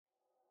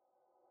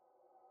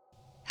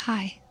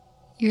Hi,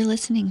 you're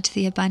listening to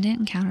the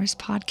Abundant Encounters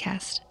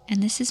podcast,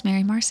 and this is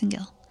Mary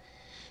Marcingill.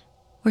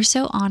 We're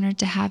so honored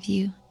to have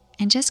you,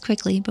 and just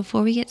quickly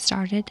before we get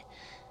started,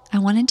 I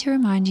wanted to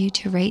remind you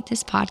to rate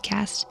this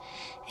podcast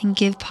and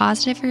give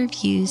positive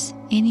reviews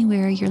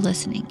anywhere you're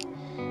listening,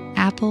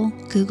 Apple,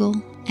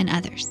 Google, and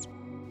others.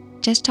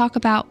 Just talk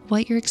about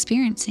what you're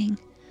experiencing,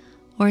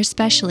 or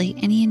especially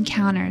any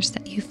encounters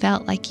that you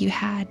felt like you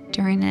had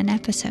during an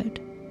episode.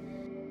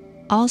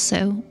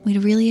 Also,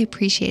 we'd really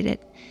appreciate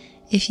it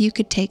if you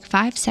could take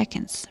 5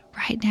 seconds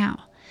right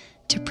now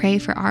to pray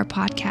for our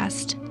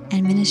podcast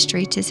and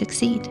ministry to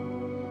succeed.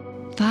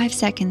 5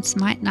 seconds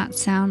might not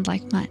sound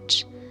like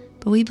much,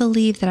 but we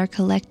believe that our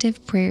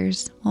collective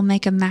prayers will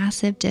make a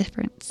massive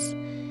difference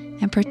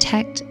and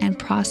protect and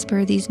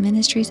prosper these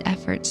ministries'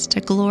 efforts to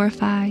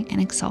glorify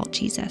and exalt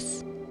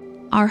Jesus.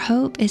 Our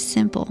hope is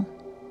simple,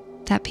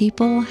 that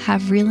people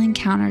have real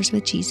encounters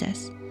with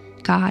Jesus,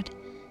 God,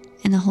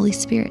 and the Holy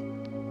Spirit.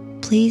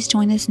 Please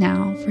join us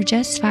now for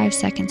just 5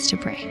 seconds to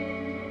pray.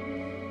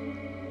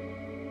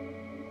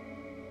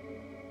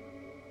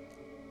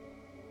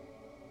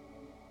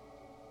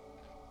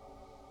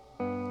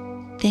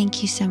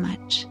 Thank you so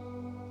much.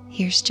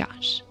 Here's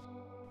Josh.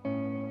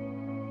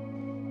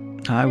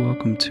 Hi,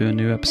 welcome to a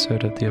new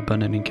episode of the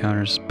Abundant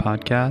Encounters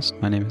podcast.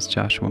 My name is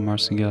Joshua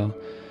Marcingill.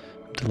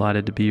 I'm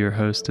delighted to be your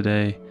host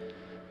today.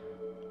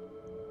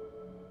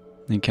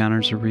 The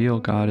encounters are real.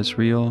 God is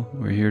real.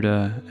 We're here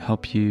to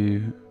help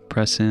you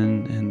press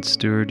in and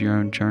steward your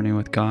own journey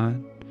with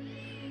God.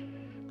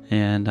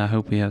 And I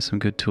hope we have some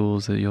good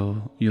tools that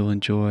you'll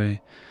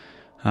enjoy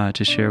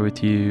to share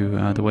with you.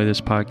 The way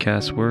this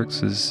podcast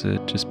works is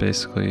it just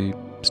basically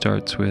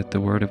starts with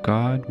the Word of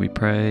God. We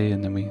pray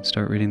and then we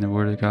start reading the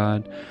Word of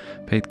God.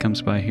 Faith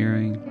comes by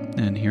hearing,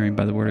 and hearing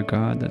by the Word of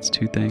God. That's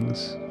two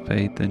things,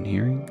 faith and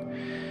hearing.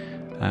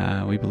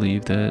 We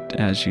believe that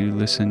as you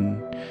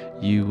listen,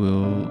 you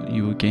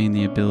will gain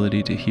the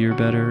ability to hear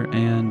better,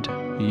 and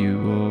you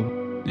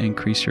will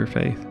increase your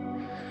faith.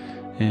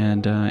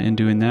 And in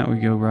doing that, we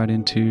go right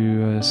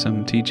into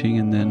some teaching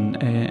and then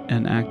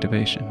an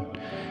activation.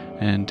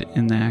 And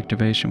in the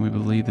activation, we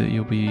believe that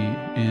you'll be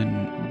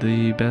in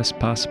the best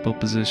possible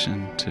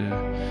position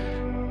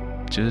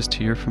to just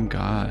hear from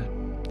God.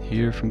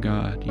 Hear from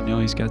God. You know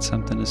He's got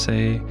something to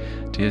say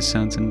to His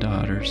sons and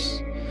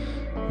daughters.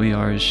 We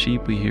are His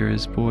sheep. We hear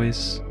His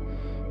voice.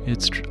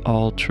 It's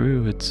all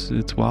true.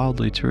 It's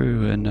wildly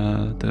true. And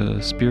the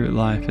spirit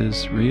life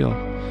is real.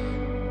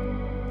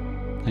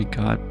 Thank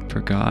God for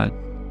God.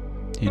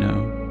 You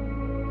know,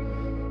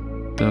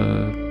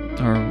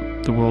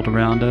 the world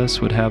around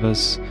us would have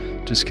us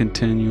just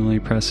continually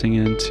pressing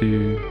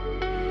into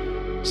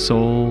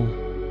soul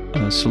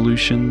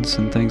solutions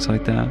and things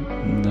like that.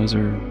 And those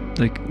are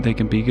they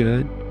can be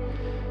good,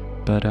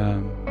 but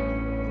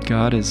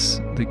God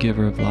is the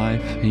giver of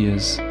life. He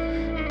is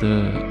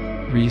the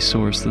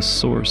resource, the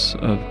source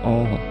of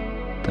all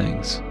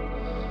things.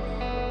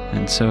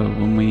 And so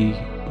when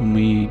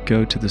we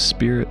go to the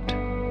Spirit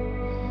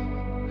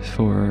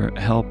for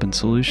help and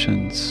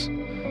solutions,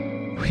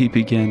 we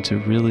begin to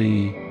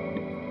really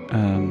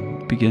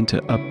begin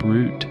to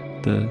uproot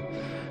the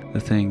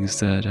things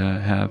that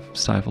have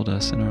stifled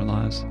us in our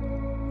lives.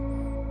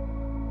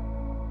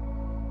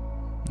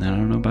 And I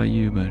don't know about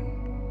you, but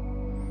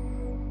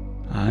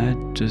I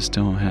just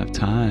don't have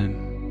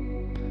time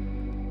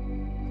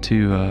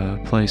to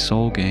play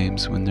soul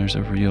games when there's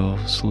a real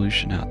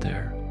solution out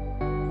there.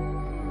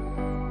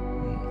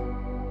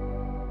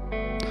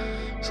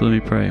 So let me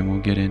pray and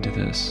we'll get into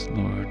this.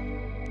 Lord,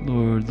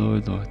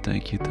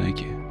 thank you.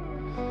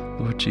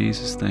 Lord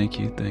Jesus, thank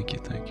you.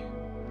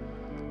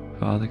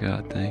 Father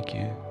God, thank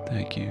you.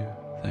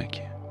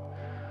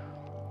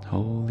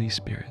 Holy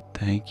Spirit,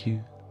 thank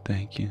you.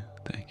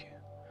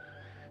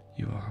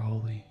 You are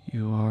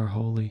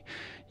holy.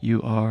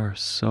 You are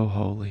so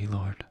holy,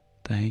 Lord.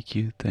 Thank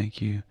you.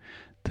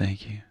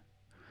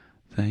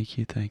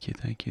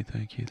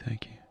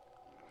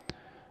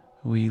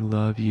 We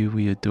love you.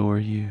 We adore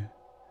you.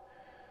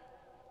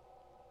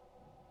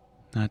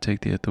 I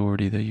take the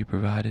authority that you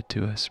provided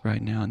to us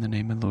right now in the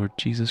name of the Lord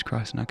Jesus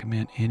Christ, and I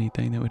command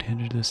anything that would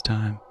hinder this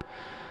time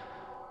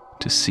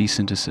to cease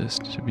and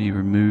desist, to be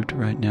removed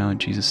right now in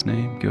Jesus'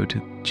 name. Go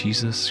to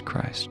Jesus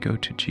Christ. Go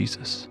to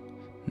Jesus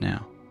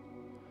now.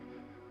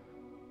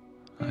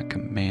 I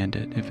command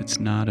it. If it's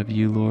not of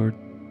you, Lord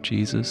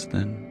Jesus,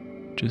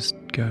 then just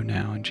go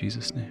now in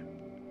Jesus' name.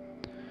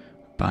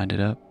 Bind it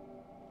up.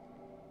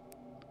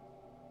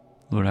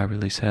 Lord, I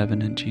release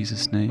heaven in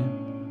Jesus'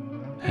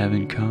 name.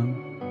 Heaven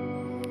come.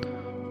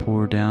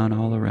 Pour down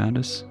all around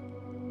us.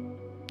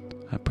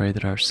 I pray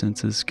that our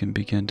senses can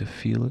begin to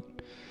feel it,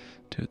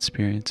 to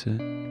experience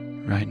it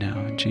right now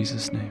in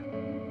Jesus' name.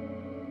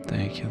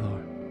 Thank you,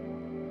 Lord.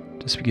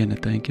 Just begin to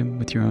thank Him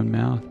with your own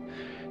mouth.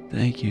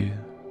 Thank you.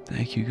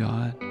 Thank you,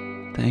 God.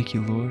 Thank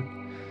you, Lord.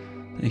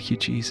 Thank you,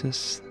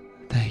 Jesus.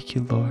 Thank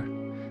you, Lord.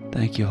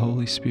 Thank you,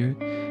 Holy Spirit.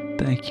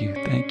 Thank you.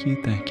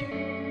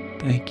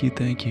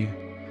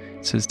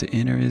 It says to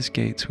enter His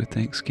gates with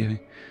thanksgiving.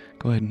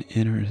 Go ahead and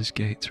enter his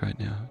gates right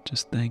now.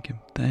 Just thank him.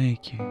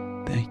 Thank you.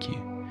 Thank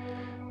you.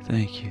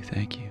 Thank you.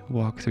 Thank you.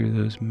 Walk through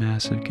those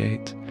massive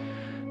gates.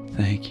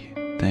 Thank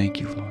you.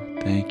 Thank you,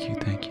 Lord. Thank you.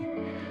 Thank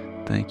you.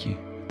 Thank you.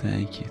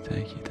 Thank you.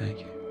 Thank you. Thank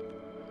you.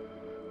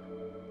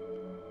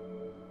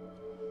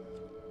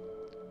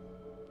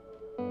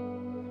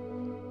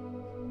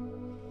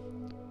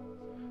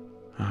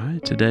 All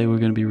right, today we're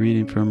going to be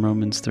reading from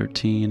Romans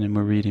 13, and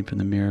we're reading from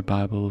the Mirror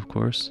Bible, of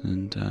course,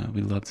 and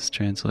we love this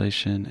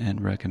translation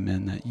and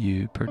recommend that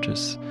you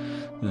purchase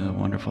the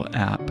wonderful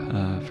app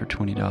for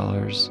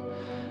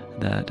 $20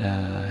 that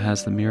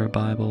has the Mirror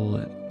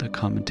Bible. The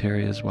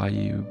commentary is why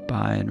you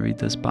buy and read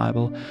this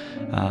Bible.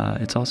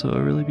 It's also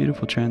a really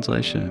beautiful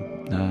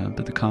translation,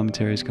 but the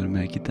commentary is going to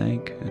make you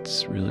think.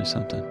 It's really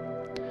something.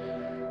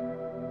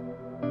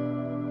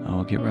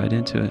 I'll get right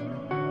into it.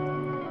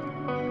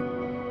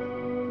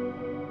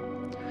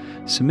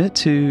 Submit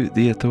to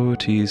the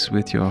authorities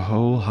with your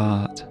whole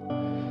heart.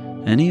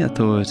 Any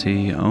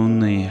authority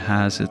only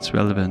has its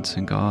relevance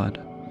in God.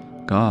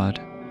 God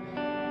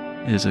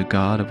is a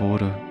God of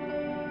order.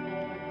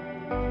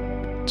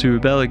 To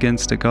rebel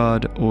against a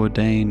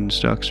God-ordained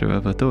structure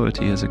of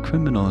authority is a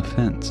criminal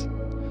offense.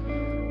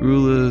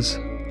 Rulers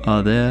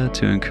are there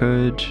to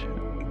encourage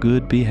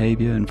good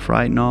behavior and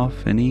frighten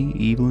off any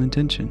evil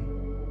intention.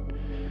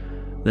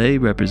 They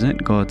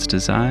represent God's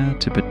desire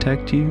to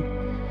protect you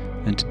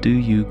and to do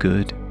you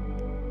good.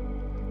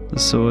 The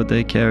sword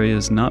they carry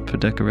is not for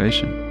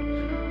decoration.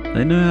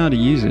 They know how to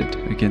use it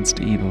against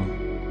evil.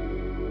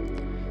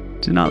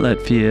 Do not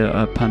let fear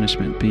of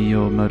punishment be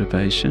your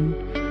motivation.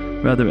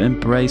 Rather,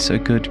 embrace a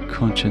good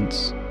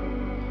conscience.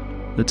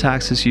 The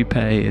taxes you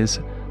pay is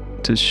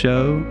to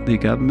show the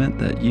government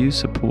that you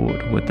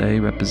support what they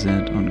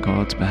represent on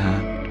God's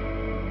behalf.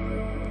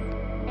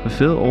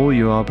 Fulfill all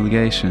your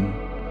obligation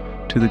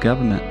to the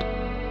government.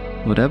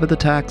 Whatever the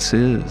tax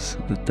is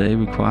that they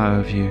require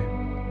of you,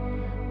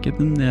 give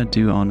them their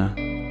due honor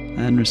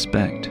and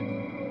respect.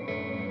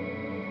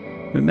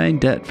 Remain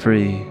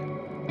debt-free.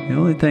 The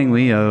only thing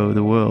we owe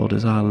the world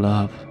is our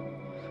love.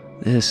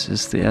 This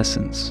is the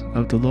essence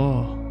of the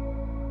law.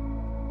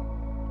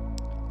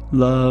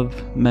 Love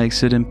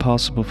makes it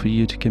impossible for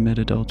you to commit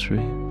adultery,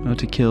 or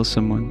to kill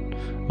someone,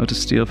 or to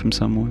steal from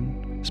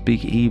someone,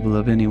 speak evil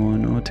of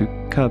anyone, or to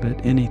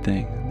covet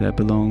anything that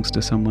belongs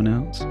to someone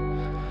else.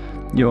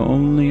 Your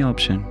only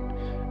option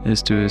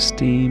is to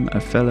esteem a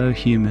fellow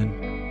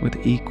human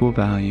with equal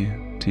value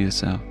to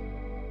yourself.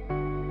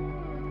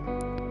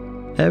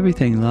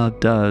 Everything love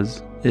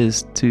does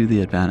is to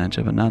the advantage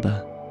of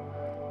another.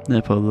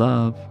 Therefore,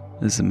 love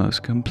is the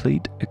most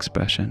complete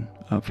expression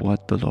of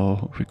what the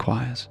law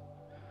requires.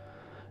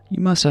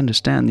 You must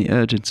understand the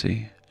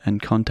urgency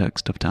and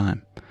context of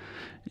time.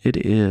 It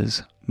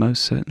is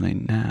most certainly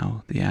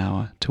now the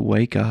hour to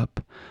wake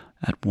up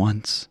at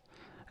once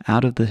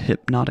out of the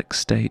hypnotic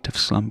state of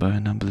slumber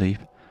and unbelief.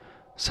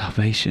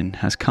 Salvation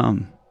has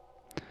come.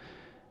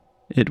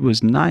 It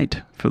was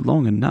night for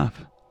long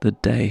enough. The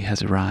day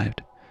has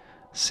arrived.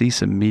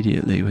 Cease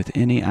immediately with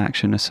any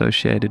action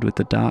associated with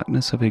the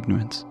darkness of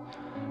ignorance.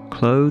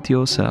 Clothe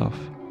yourself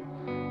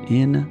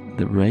in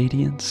the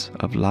radiance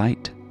of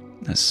light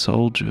as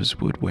soldiers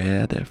would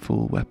wear their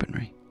full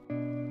weaponry.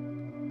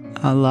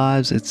 Our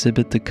lives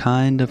exhibit the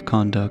kind of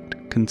conduct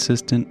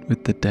consistent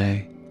with the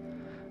day,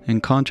 in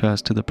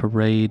contrast to the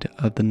parade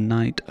of the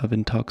night of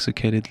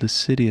intoxicated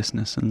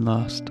lasciviousness and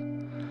lust,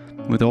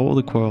 with all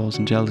the quarrels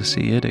and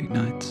jealousy it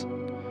ignites.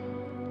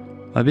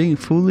 By being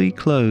fully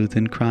clothed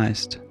in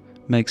Christ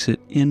makes it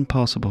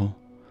impossible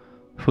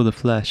for the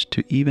flesh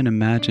to even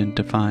imagine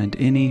to find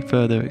any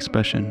further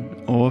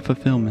expression or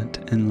fulfillment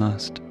in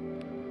lust.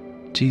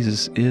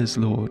 Jesus is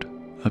Lord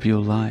of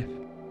your life.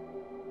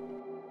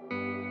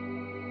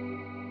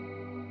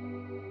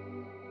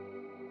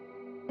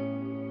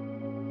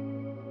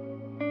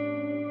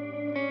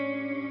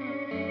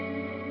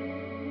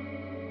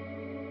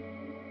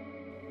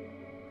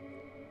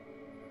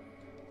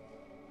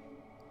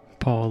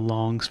 Paul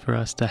longs for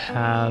us to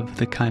have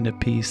the kind of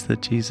peace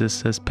that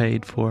Jesus has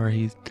paid for.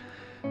 He's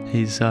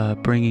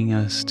bringing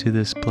us to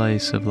this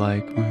place of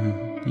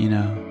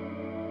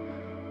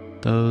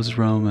those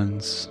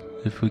Romans,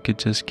 if we could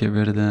just get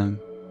rid of them,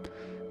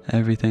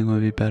 everything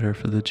would be better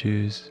for the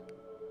Jews.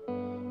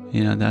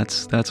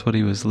 That's what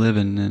he was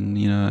living,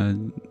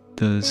 and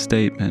the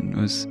statement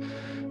was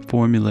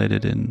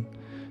formulated in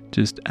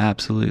just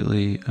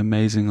absolutely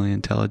amazingly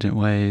intelligent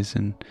ways,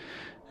 and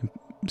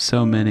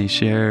so many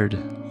shared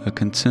a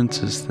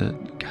consensus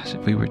that, gosh,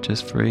 if we were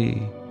just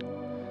free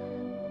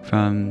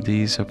from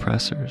these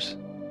oppressors,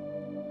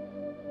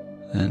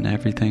 then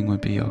everything would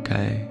be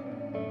okay.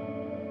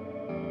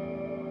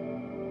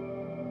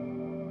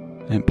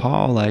 And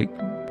Paul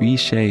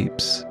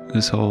reshapes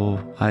this whole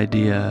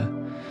idea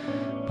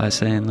by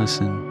saying,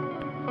 listen,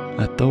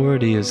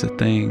 authority is a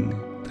thing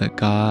that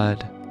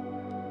God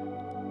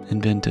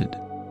invented.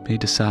 He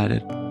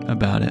decided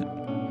about it.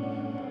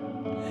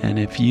 And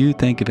if you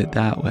think of it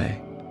that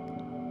way,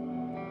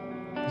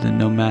 then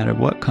no matter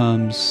what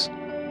comes,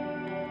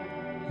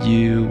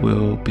 you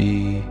will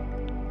be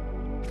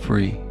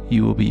free.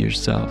 You will be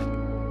yourself.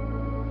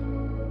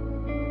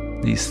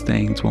 These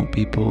things won't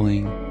be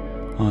pulling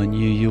on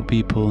you. You'll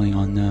be pulling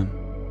on them.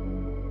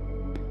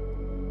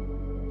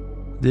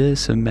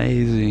 This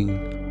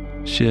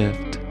amazing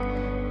shift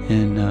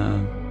in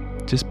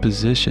just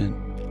position,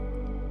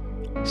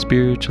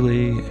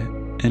 spiritually,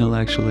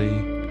 intellectually,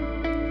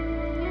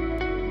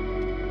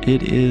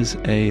 it is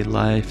a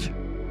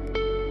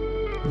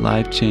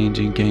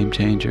life-changing,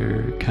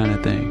 game-changer kind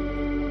of thing.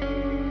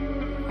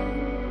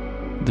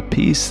 The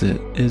peace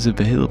that is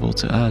available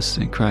to us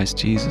in Christ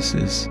Jesus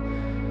is,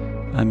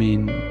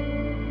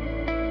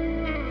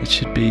 it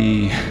should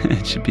be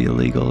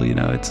illegal,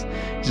 it's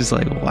just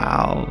like,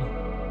 wow.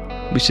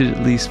 We should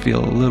at least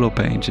feel a little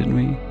pain, shouldn't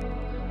we?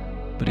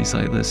 But he's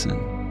like,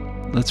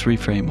 listen, let's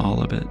reframe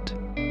all of it.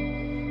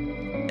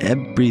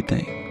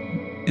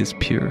 Everything is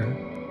pure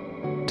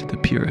to the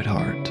pure at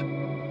heart.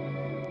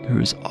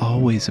 There is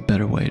always a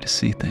better way to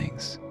see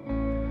things.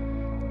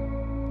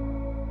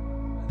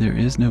 There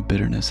is no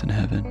bitterness in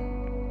heaven.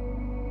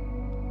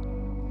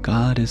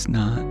 God is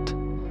not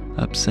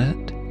upset.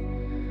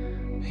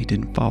 He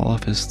didn't fall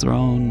off his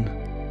throne,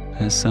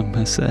 as some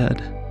have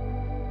said.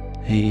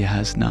 He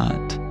has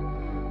not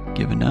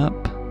given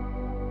up.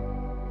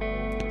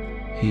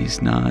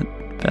 He's not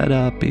fed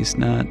up. He's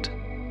not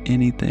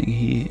anything.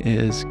 He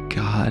is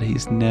God.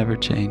 He's never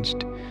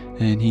changed,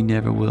 and he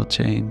never will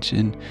change.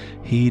 And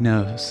he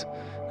knows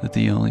that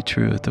the only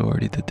true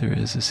authority that there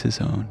is his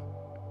own.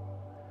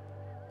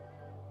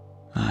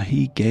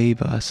 He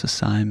gave us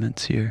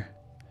assignments here.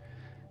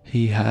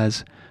 He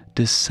has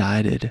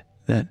decided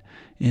that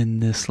in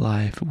this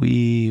life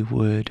we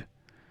would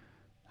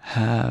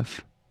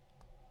have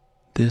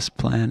this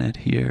planet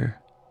here,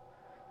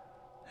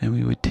 and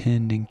we would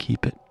tend and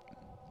keep it,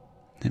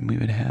 and we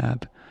would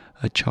have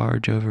a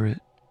charge over it.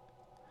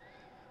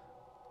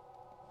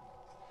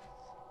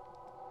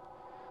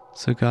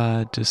 So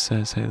God just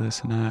says, hey,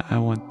 listen, I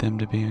want them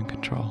to be in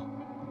control.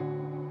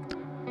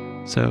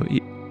 So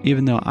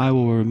even though I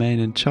will remain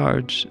in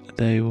charge,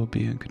 they will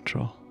be in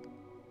control.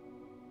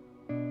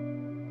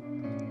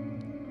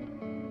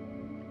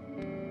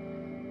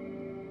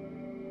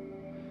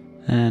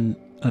 And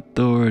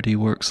authority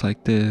works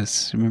like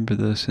this. Remember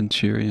the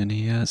centurion,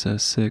 he has a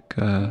sick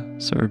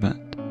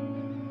servant.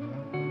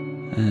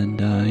 And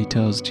he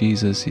tells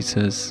Jesus, he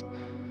says,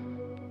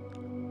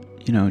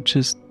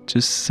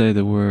 just say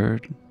the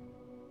word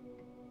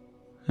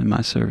and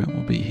my servant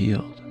will be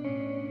healed.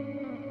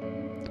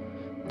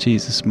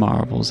 Jesus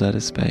marvels at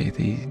his faith.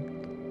 He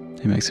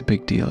makes a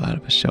big deal out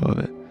of a show of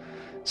it.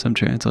 Some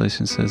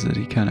translation says that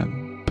he kind of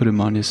put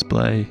him on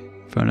display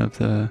in front of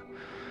the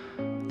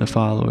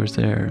followers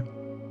there.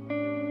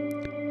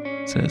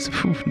 It says,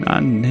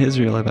 not in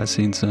Israel have I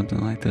seen something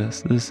like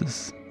this.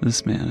 This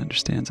man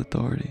understands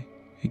authority.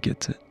 He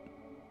gets it.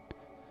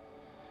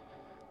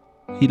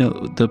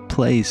 The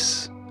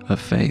place of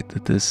faith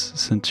that this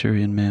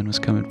centurion man was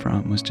coming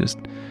from was just,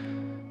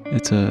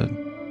 it's a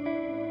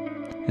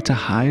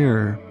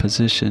higher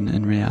position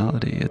in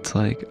reality. It's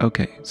like,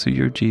 okay, so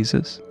you're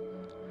Jesus.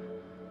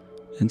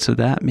 And so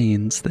that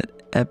means that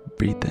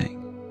everything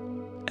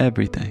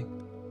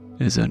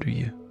is under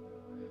you.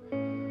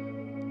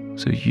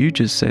 So you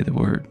just say the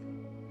word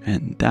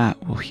and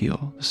that will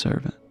heal the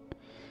servant.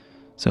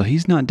 So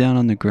he's not down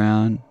on the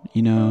ground,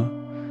 in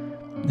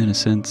a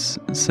sense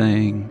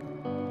saying,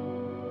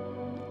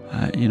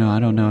 I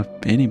don't know if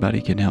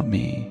anybody can help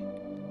me.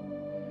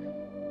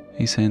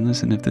 He's saying,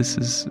 listen, if this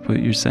is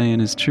what you're saying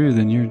is true,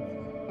 then you're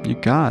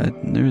God,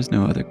 and there is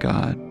no other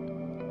God.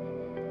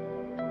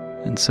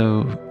 And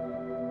so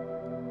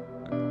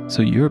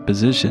your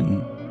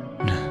position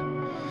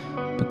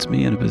puts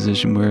me in a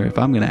position where if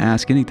I'm going to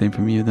ask anything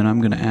from you, then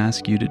I'm going to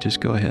ask you to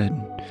just go ahead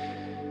and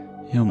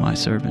heal my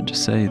servant.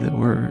 Just say the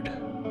word,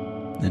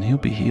 and he'll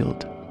be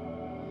healed.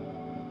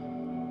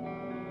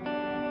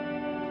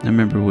 I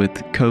remember with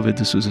COVID,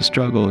 this was a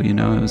struggle, it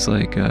was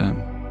like,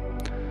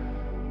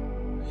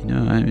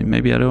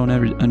 maybe I don't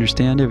ever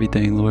understand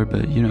everything, Lord,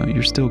 but,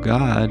 you're still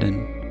God.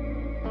 And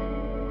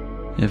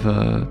if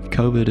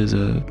COVID is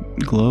a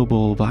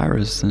global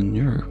virus, then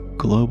you're a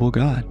global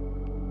God.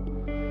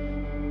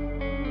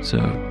 So,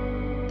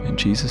 in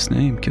Jesus'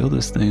 name, kill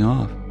this thing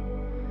off.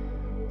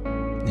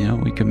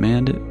 We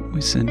command it,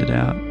 we send it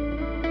out.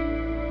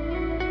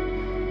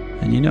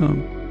 And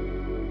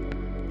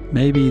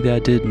maybe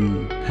that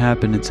didn't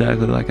happen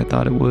exactly like I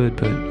thought it would,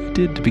 but it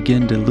did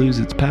begin to lose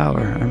its power.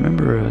 I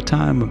remember a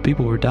time when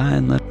people were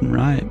dying left and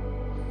right.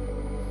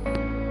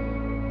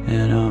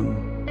 And,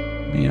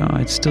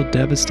 it's still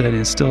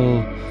devastating. It's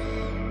still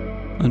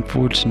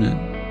unfortunate,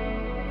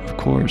 of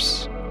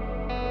course.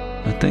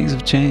 But things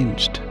have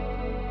changed.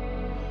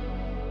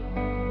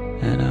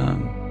 And,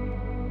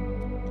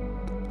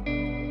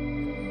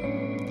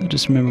 I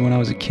just remember when I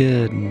was a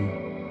kid, and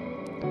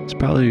it's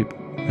probably,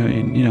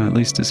 at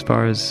least as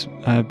far as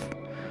I've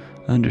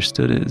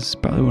understood it, it's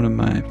probably one of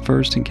my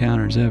first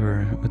encounters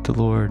ever with the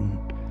Lord.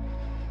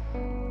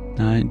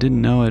 And I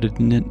didn't know it. I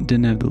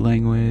didn't have the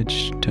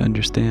language to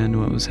understand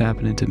what was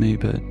happening to me,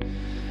 but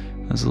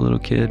as a little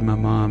kid, my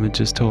mom had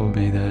just told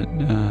me that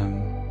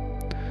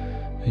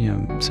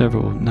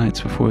several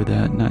nights before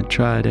that, and I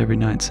tried every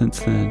night since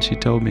then. She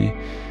told me,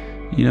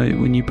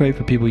 when you pray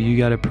for people, you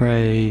got to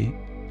pray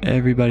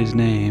everybody's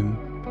name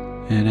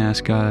and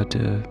ask God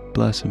to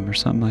bless them or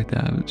something like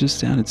that. It just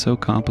sounded so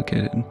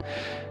complicated.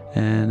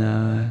 And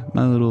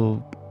my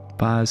little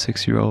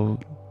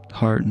 5-6-year-old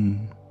heart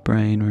and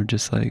brain were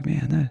just like,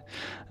 man,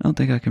 I don't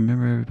think I can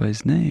remember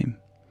everybody's name.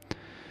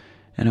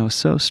 And I was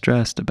so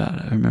stressed about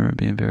it. I remember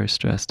being very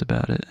stressed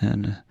about it.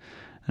 And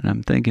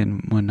I'm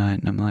thinking one night,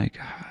 and I'm like,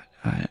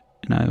 I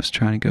was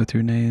trying to go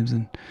through names,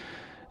 and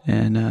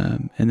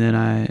then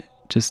I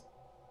just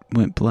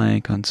went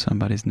blank on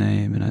somebody's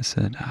name, and I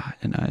said,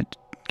 and I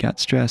got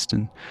stressed,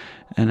 and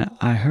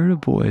I heard a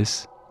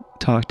voice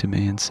talk to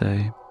me and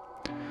say,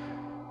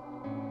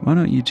 why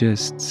don't you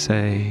just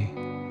say,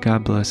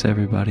 God bless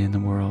everybody in the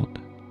world?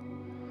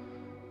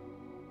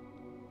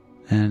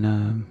 And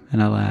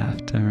I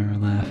laughed. I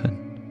remember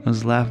laughing. I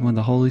was laughing with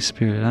the Holy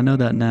Spirit. I know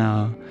that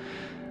now.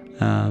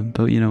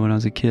 But when I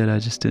was a kid, I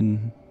just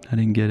didn't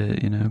get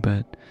it,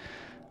 but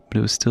it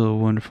was still a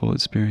wonderful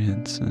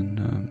experience. And,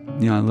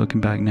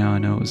 looking back now, I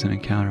know it was an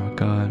encounter with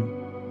God.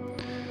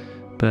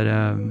 But,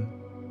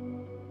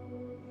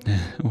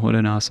 what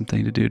an awesome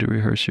thing to do, to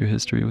rehearse your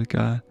history with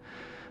God.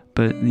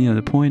 But,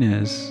 the point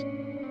is,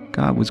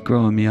 God was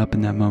growing me up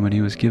in that moment.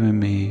 He was giving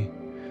me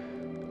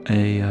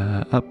a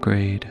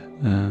upgrade,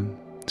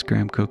 as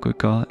Graham Cook would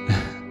call it.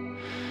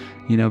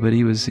 But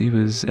he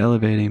was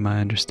elevating my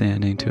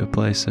understanding to a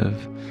place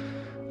of,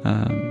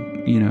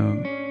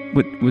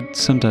 what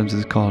sometimes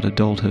is called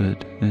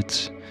adulthood.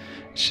 It's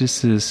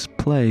just this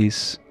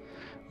place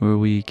where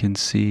we can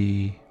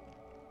see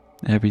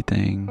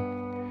everything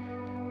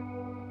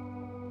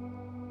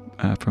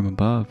from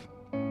above.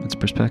 It's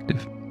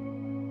perspective.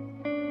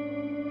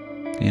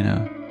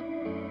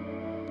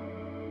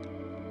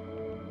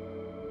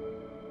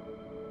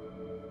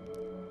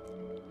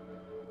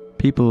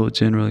 People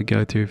generally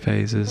go through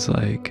phases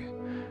like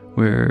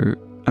where,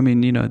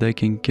 they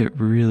can get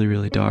really,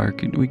 really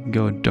dark. We can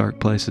go in dark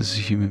places as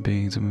human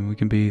beings. We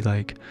can be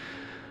like,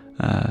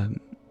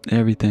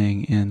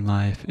 everything in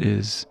life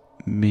is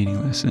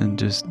meaningless and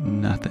just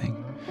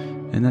nothing.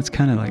 And that's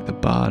kind of like the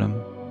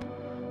bottom.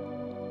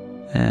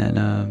 And,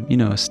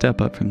 a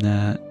step up from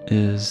that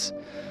is,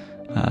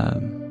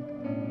 I'm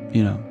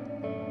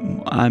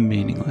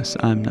meaningless.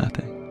 I'm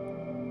nothing.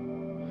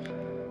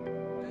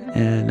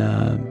 And,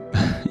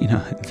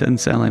 it doesn't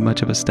sound like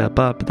much of a step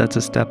up, but that's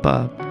a step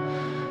up.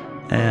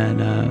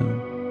 And,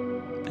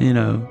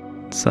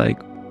 it's like,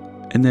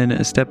 and then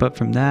a step up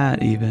from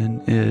that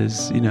even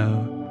is,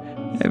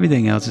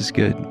 everything else is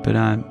good, but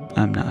I'm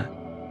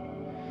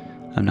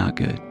not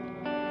good.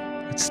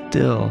 It's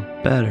still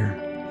better,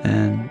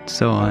 and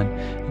so on.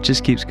 It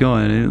just keeps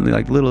going,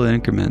 like little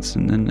increments.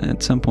 And then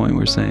at some point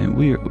we're saying,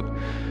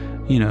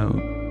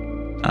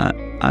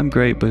 I'm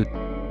great, but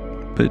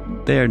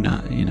they're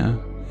not,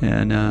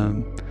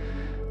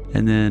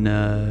 and then,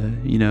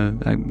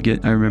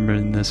 I remember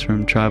this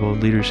from Tribal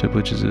Leadership,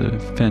 which is a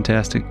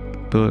fantastic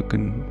book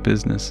in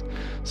business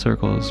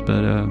circles.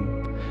 But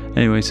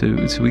anyway, so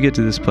we get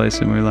to this place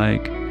and we're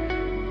like,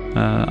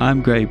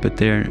 I'm great,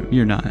 but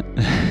you're not.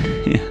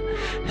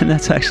 And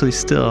that's actually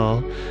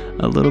still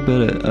a little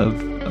bit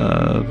of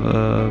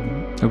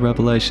a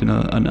revelation,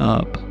 an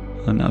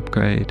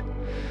upgrade,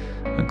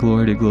 a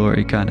glory to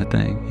glory kind of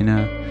thing,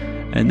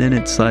 And then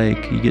it's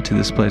like you get to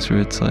this place where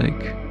it's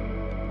like,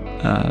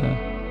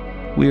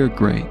 we are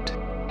great.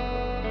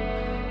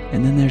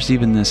 And then there's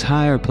even this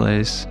higher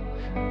place.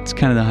 It's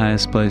kind of the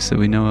highest place that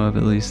we know of,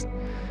 at least.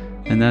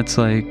 And that's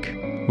like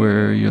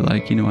where you're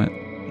like, you know what?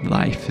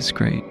 Life is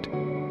great.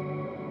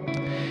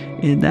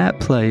 In that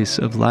place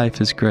of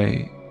life is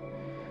great,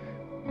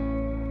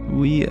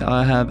 we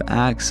have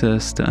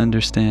access to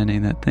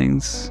understanding that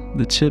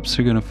the chips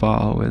are going to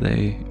fall where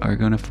they are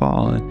going to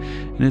fall.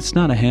 And it's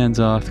not a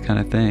hands-off kind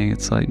of thing.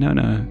 It's like,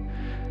 no.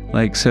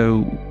 Like,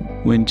 so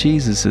when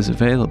Jesus is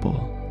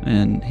available,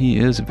 and he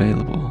is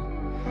available,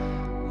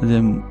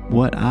 then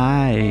what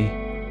I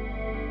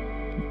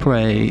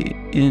pray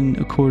in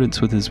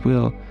accordance with his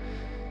will,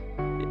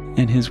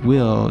 and his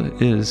will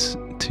is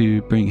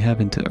to bring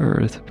heaven to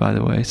earth, by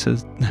the way, so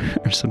there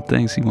are some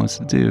things he wants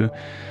to do.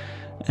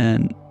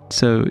 And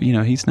so,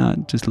 he's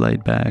not just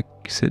laid back,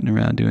 sitting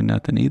around doing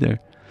nothing either.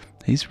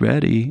 He's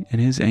ready, and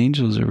his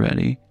angels are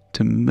ready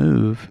to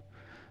move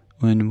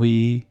when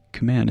we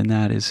command, and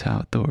that is how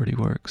authority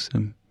works.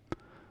 And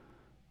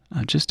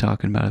I'm just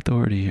talking about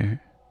authority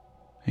here,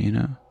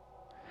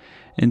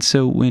 And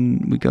so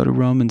when we go to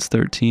Romans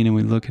 13 and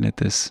we're looking at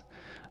this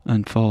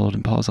unfold,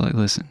 and Paul's like,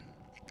 listen,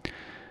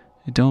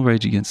 don't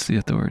rage against the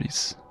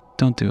authorities.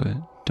 Don't do it.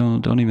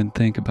 Don't even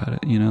think about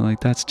it. Like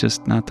that's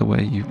just not the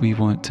way we don't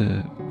want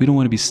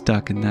to be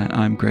stuck in that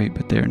I'm great,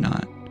 but they're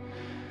not.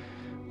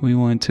 We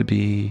want to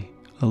be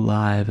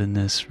alive in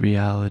this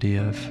reality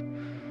of,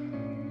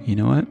 you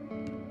know what?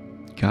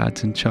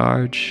 God's in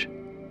charge.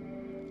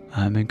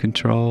 I'm in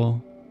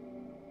control.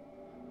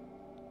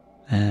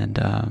 And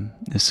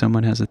if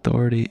someone has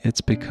authority,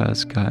 it's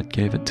because God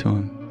gave it to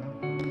him.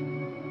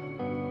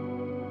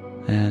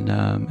 And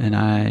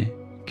I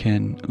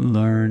can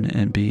learn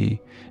and be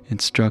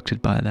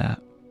instructed by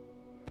that,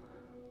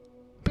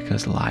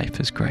 because life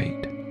is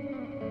great.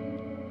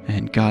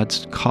 And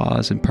God's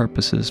cause and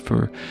purposes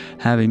for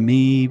having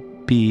me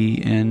be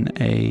in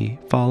a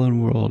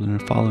fallen world, in a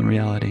fallen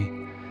reality,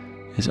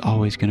 is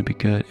always going to be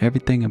good.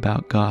 Everything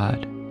about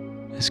God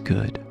is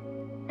good.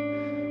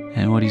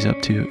 And what he's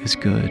up to is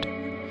good.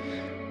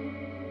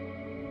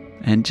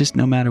 And just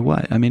no matter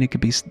what. I mean, it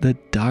could be the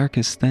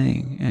darkest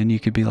thing. And you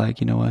could be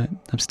like, you know what?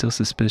 I'm still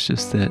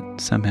suspicious that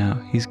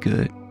somehow he's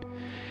good.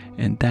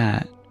 And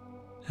that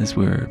is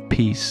where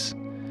peace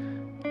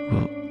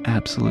will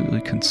absolutely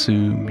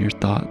consume your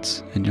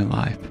thoughts and your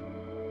life.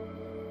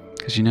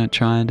 Because you're not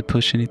trying to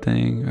push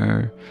anything,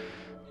 or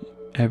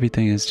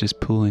everything is just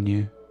pulling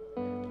you.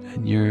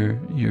 And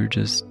you're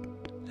just,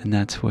 and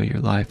that's where your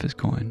life is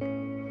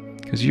going.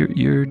 Because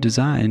you're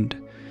designed,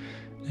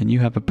 and you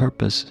have a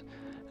purpose,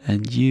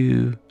 and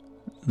you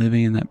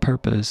living in that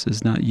purpose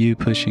is not you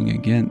pushing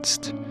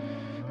against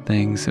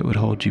things that would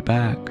hold you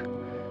back.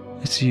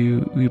 It's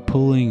you're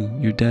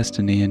pulling your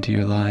destiny into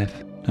your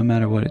life, no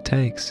matter what it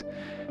takes.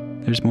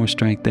 There's more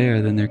strength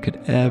there than there could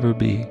ever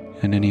be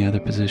in any other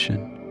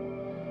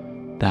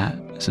position. That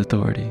is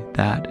authority.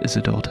 That is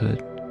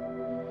adulthood.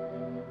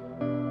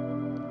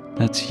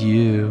 That's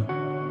you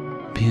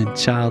being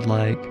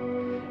childlike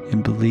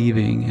and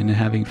believing and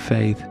having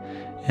faith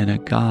in a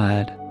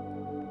God,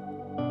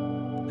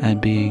 and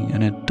being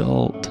an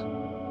adult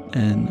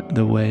in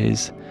the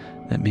ways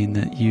that mean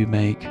that you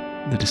make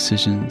the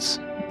decisions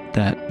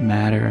that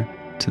matter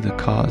to the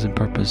cause and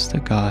purpose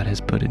that God has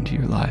put into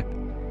your life.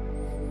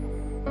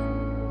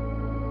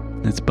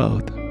 It's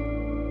both.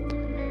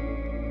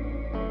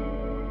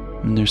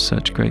 And there's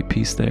such great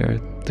peace there.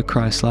 The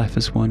Christ life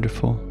is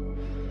wonderful.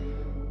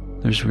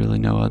 There's really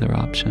no other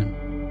option.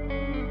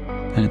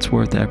 And it's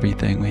worth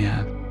everything we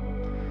have.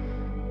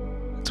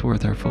 It's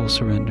worth our full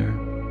surrender.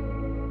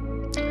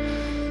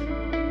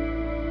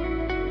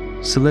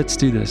 So let's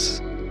do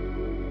this.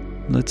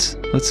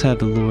 Let's have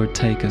the Lord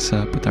take us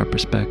up with our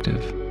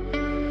perspective.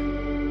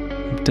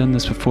 I've done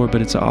this before,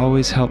 but it's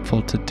always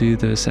helpful to do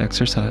this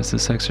exercise.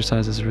 This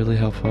exercise is really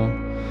helpful.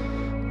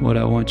 What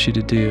I want you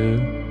to do,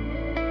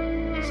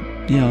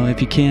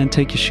 if you can,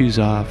 take your shoes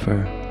off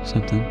or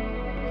something.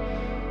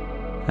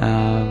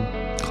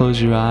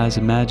 Close your eyes.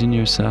 Imagine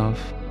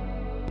yourself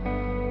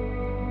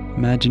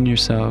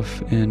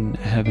in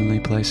heavenly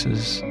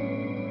places.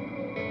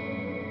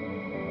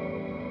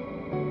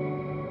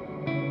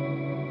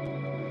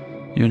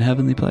 You're in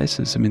heavenly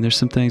places. I mean, there's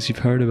some things you've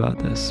heard about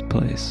this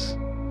place.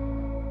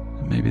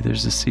 Maybe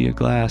there's a sea of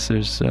glass.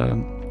 There's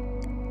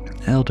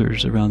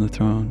elders around the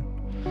throne.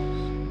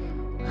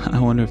 I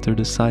wonder if they're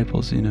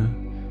disciples,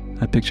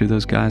 I picture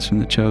those guys from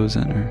The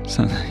Chosen or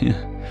something,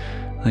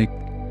 like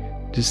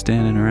just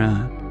standing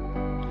around.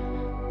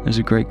 There's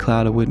a great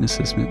cloud of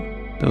witnesses.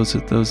 Those are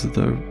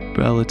the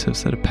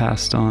relatives that have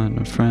passed on,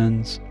 or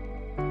friends.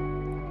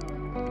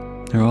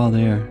 They're all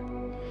there,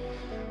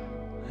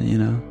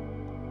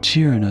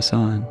 cheering us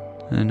on.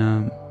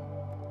 And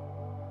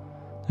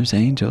there's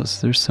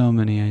angels. There's so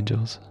many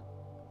angels.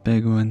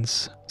 Big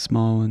ones,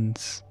 small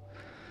ones.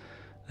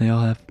 They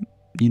all have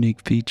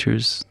unique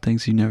features,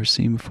 things you've never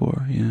seen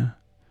before,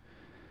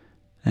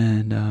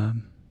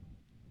 And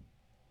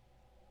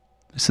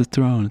it's the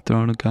throne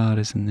of God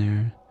is in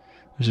there.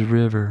 There's a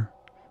river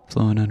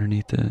flowing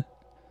underneath it.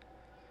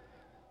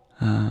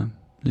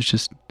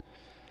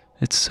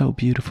 It's so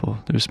beautiful.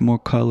 There's more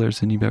colors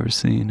than you've ever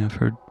seen. I've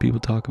heard people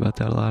talk about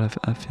that a lot.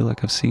 I feel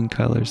like I've seen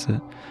colors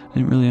that I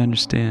didn't really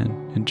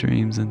understand in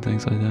dreams and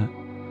things like that.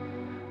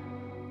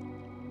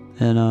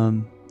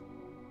 And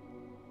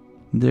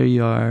there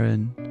you are.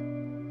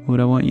 And what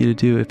I want you to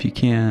do, if you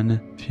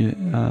can,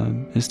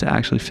 is to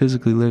actually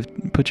physically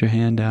put your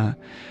hand out,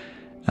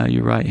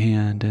 your right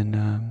hand,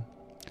 and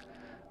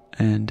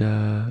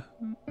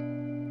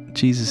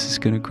Jesus is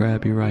going to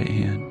grab your right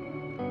hand.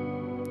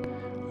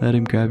 Let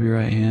him grab your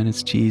right hand.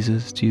 It's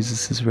Jesus.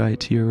 Jesus is right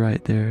to your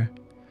right there.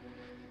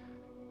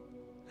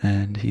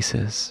 And he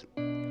says,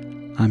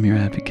 I'm your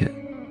advocate.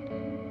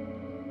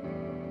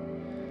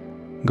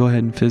 Go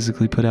ahead and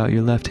physically put out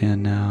your left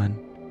hand now.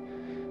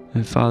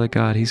 And Father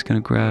God, he's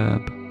going to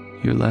grab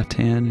your left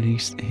hand, and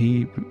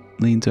he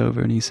leans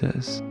over and he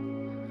says,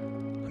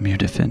 I'm your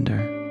defender.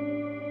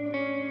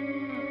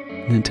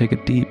 And then take a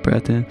deep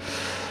breath in.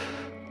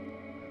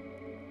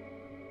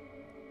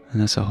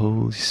 And that's the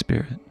Holy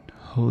Spirit.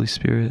 Holy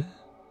Spirit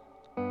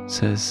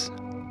says,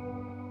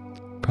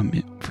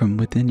 from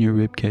within your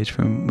ribcage,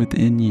 from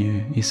within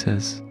you, he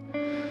says,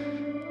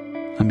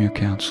 I'm your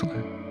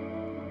counselor.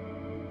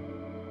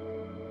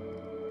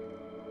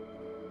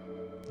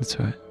 That's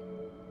right.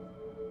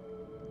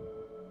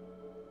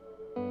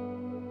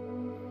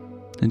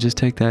 And just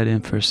take that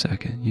in for a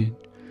second. You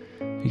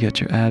got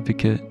your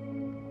advocate.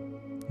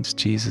 It's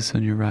Jesus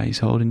on your right. He's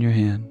holding your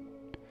hand.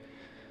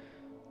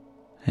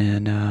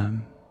 And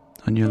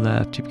on your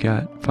left, you've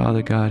got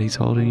Father God. He's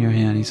holding your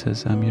hand. He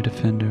says, I'm your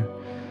defender.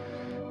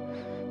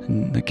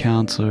 And the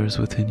counselor is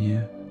within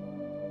you.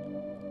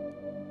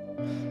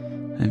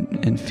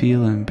 and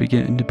feel Him.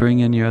 Begin to bring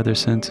in your other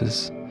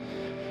senses.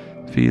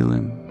 Feel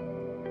Him,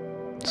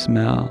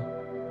 smell,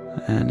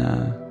 and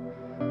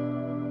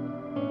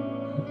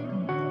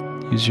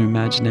use your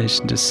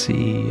imagination to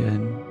see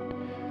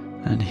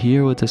and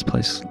hear what this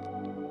place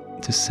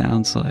just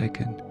sounds like,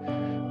 and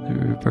the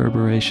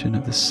reverberation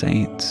of the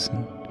saints,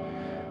 and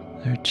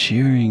they're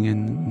cheering,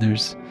 and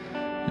there's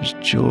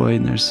joy,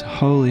 and there's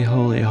holy,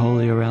 holy,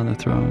 holy around the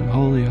throne.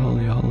 Holy,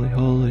 holy, holy,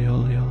 holy,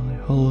 holy,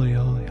 holy, holy,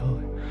 holy,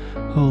 holy,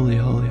 holy,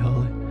 holy,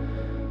 holy.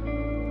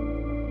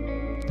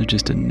 They're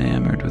just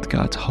enamored with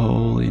God's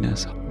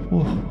holiness.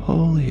 Whoa,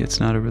 holy. It's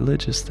not a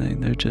religious thing.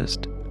 They're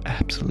just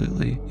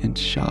absolutely in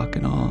shock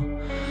and awe.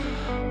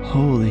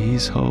 Holy,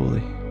 He's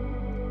holy.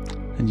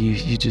 And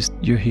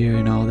you're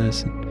hearing all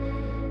this, and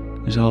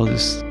there's all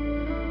this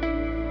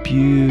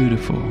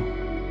beautiful,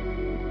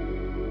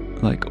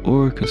 like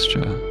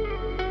orchestra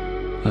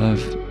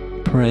of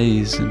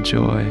praise and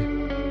joy.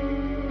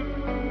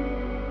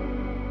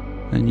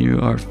 And you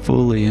are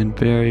fully and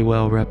very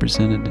well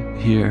represented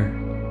here.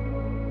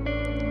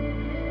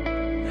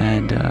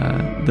 And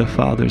the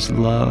Father's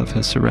love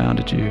has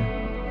surrounded you.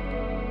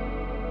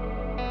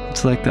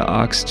 It's like the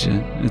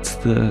oxygen. It's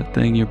the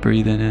thing you're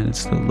breathing in.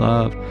 It's the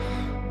love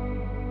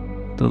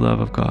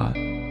of God.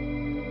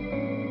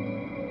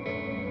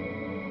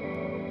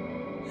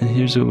 And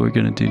here's what we're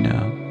going to do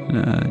now.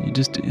 You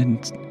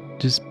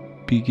just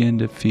begin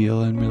to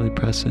feel and really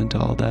press into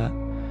all that.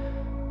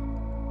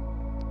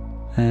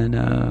 And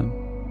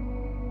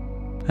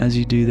as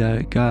you do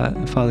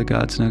that, Father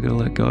God's not going to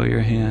let go of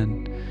your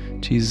hand.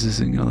 Jesus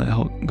isn't going to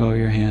let go of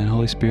your hand.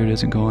 Holy Spirit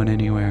isn't going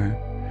anywhere.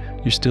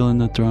 You're still in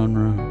the throne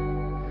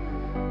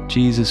room.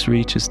 Jesus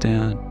reaches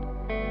down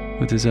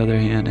with His other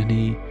hand, and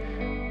He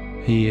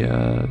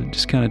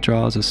just kind of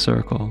draws a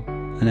circle.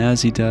 And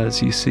as He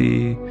does, you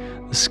see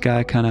the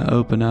sky kind of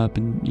open up,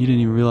 and you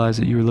didn't even realize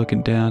that you were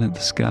looking down at the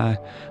sky,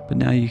 but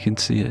now you can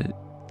see it.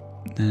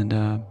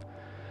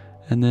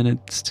 And then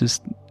it's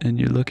just, and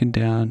you're looking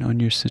down on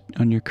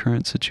your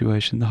current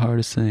situation, the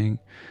hardest thing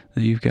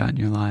that you've got in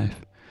your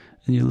life,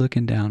 and you're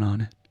looking down on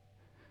it.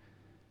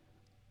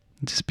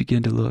 And just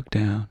begin to look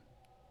down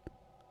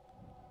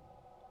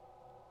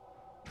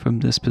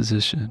from this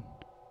position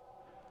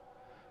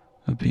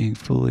of being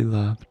fully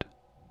loved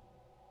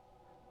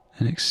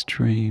and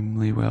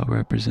extremely well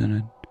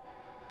represented.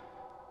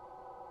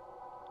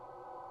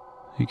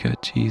 You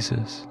got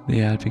Jesus,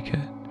 the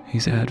advocate.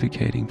 He's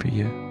advocating for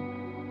you.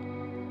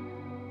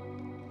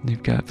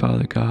 You've got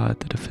Father God,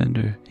 the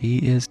defender. He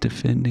is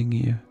defending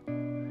you.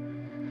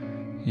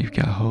 You've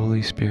got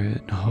Holy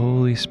Spirit, and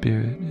Holy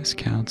Spirit is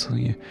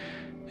counseling you,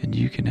 and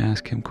you can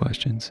ask Him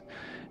questions.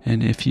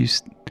 And if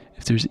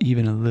there's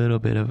even a little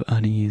bit of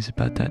unease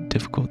about that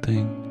difficult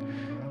thing,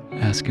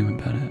 ask Him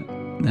about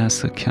it.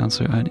 Ask the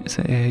counselor.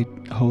 Say, hey,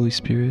 Holy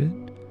Spirit,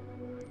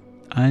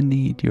 I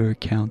need your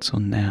counsel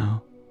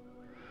now.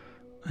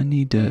 I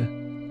need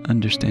to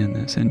understand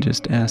this. And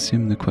just ask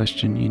Him the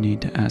question you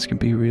need to ask Him.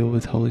 Be real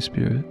with Holy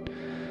Spirit.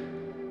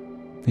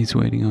 He's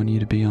waiting on you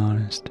to be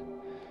honest.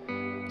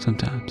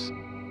 Sometimes.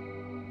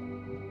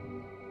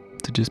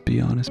 To just be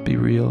honest, be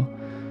real,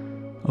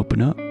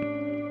 open up.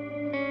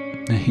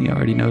 And He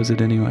already knows it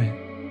anyway.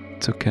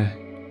 It's okay.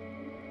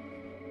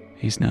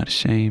 He's not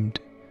ashamed.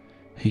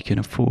 He can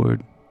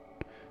afford.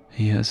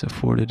 He has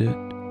afforded it.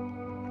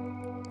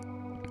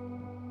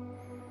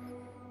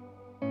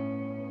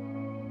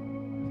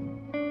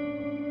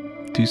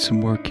 Do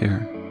some work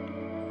here.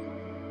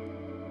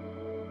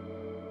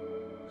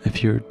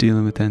 If you're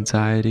dealing with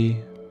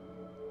anxiety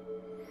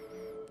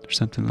or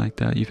something like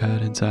that, you've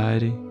had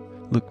anxiety,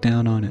 look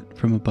down on it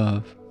from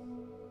above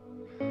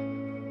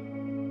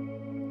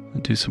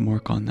and do some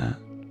work on that.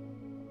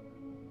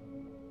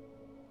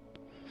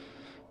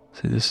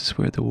 See, this is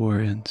where the war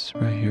ends,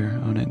 right here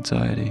on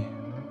anxiety.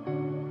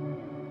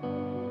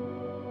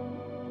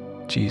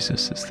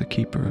 Jesus is the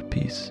keeper of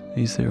peace.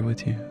 He's there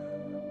with you.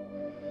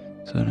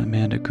 It's an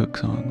Amanda Cook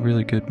song.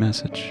 Really good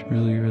message.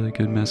 Really, really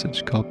good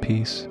message called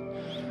Peace.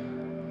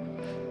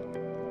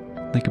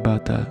 Think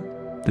about that.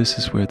 This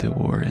is where the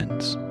war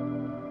ends.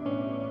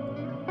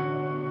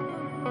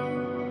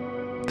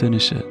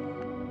 Finish it.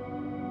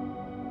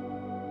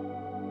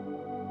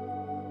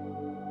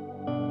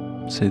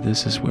 Say,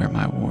 this is where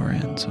my war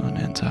ends on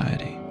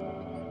anxiety.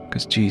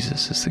 Because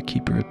Jesus is the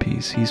keeper of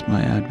peace. He's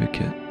my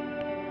advocate.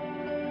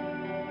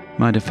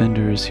 My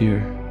defender is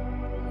here.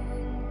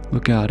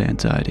 Look out,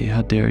 anxiety.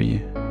 How dare you?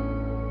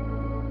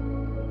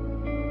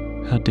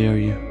 How dare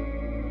you?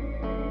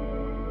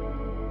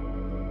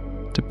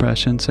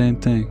 Depression, same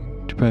thing.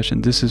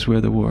 Depression, this is where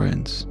the war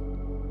ends.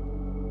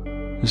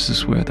 This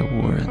is where the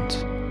war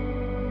ends.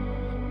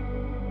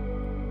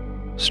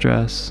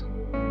 Stress,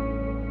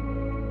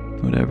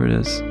 whatever it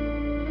is.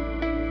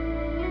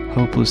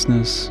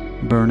 Hopelessness,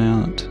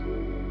 burnout.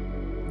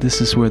 This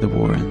is where the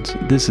war ends.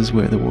 This is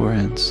where the war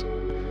ends.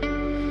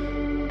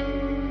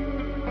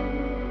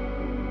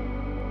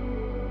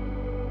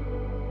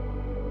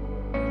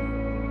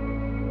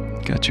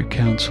 Got your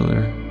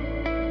counselor,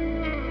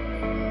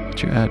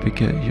 got your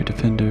advocate, your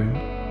defender,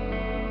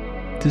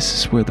 This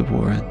is where the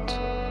war ends.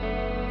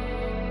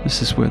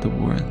 This is where the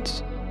war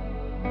ends.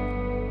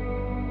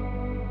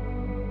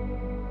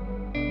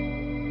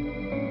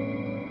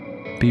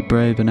 Be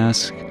brave and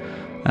ask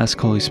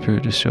Holy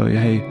Spirit to show you,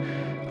 hey,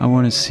 I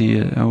want to see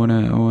it. I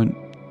want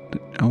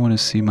to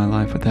see my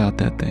life without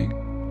that thing.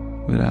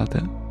 Without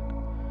that.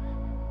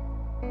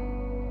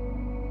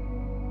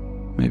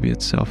 Maybe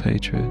it's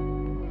self-hatred.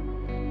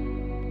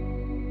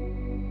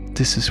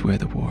 This is where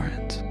the war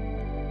ends.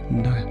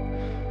 No.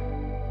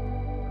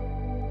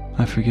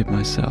 I forgive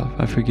myself.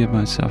 I forgive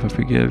myself. I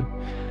forgive.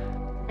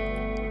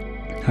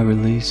 I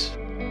release.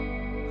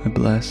 I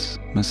bless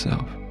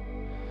myself.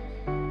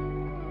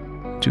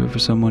 Do it for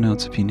someone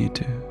else if you need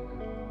to.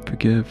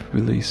 Forgive,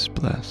 release,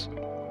 bless.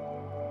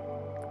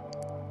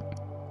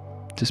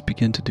 Just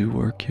begin to do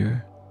work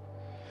here.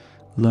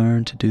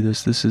 Learn to do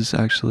this. This is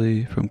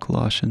actually from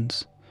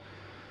Colossians.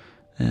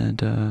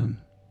 And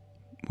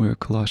where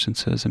Colossians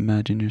says,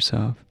 imagine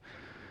yourself.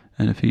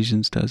 And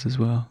Ephesians does as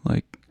well.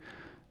 Like,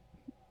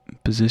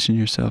 position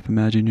yourself,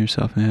 imagine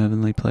yourself in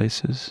heavenly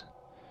places.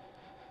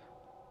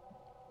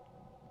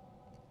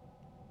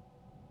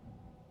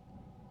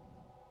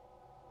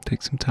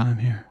 Take some time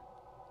here.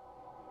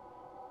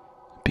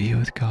 Be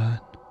with God.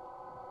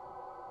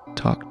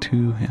 Talk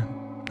to Him,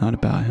 not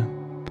about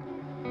Him.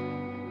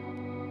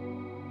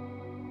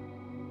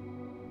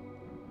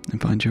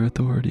 And find your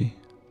authority.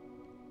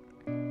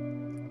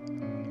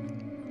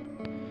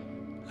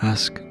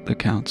 Ask the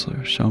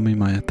counselor, show me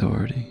my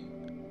authority.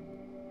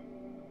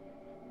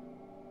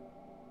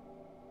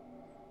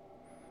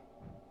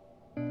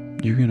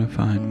 You're going to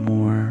find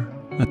more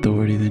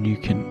authority than you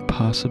can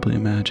possibly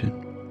imagine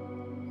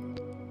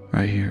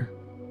right here.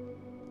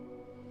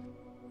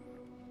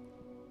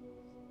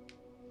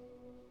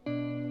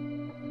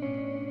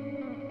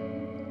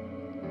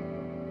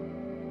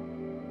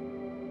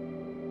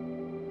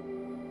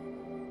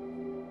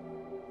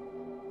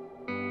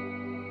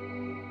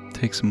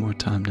 Take some more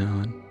time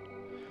now, and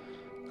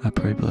I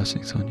pray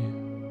blessings on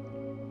you.